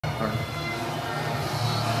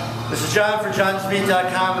This is John for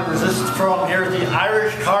John'sMeat.com and Resistance Pro. I'm here at the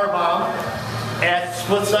Irish Car Bomb at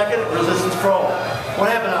Split Second Resistance Pro. What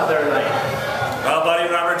happened out there tonight? Well, Buddy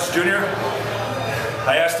Roberts Jr.,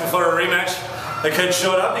 I asked him for a rematch. The kid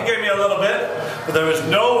showed up, he gave me a little bit, but there was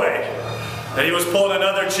no way that he was pulling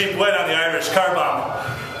another cheap win on the Irish Car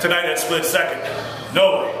Bomb tonight at Split Second.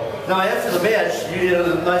 No way. Now, after the match, you did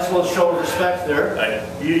a nice little show of respect there.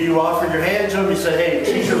 You offered your hand to him. You said, hey,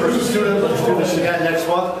 teacher versus student, let's do this again next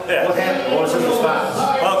month. Yeah. What happened? What was his response?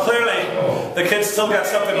 Well, clearly, the kid's still got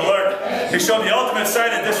something to learn. He showed the ultimate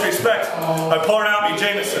sign of disrespect by pouring out me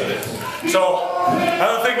Jameson. So, I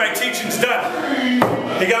don't think my teaching's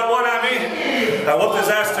done. He got one on me. I whooped his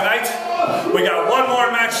ass tonight. We got one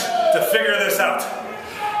more match to figure this out.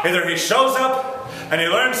 Either he shows up and he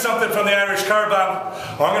learns something from the Irish Car Bomb,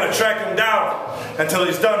 or I'm going to track him down until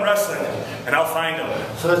he's done wrestling, and I'll find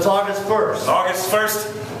him. So that's August 1st. August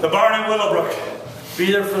 1st, the barn in Willowbrook. Be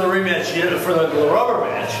there for the rematch, for the rubber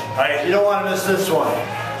match. Right. You don't want to miss this one.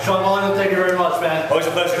 Sean Mulligan, thank you very much, man. Always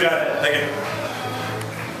a pleasure, John. Thank you.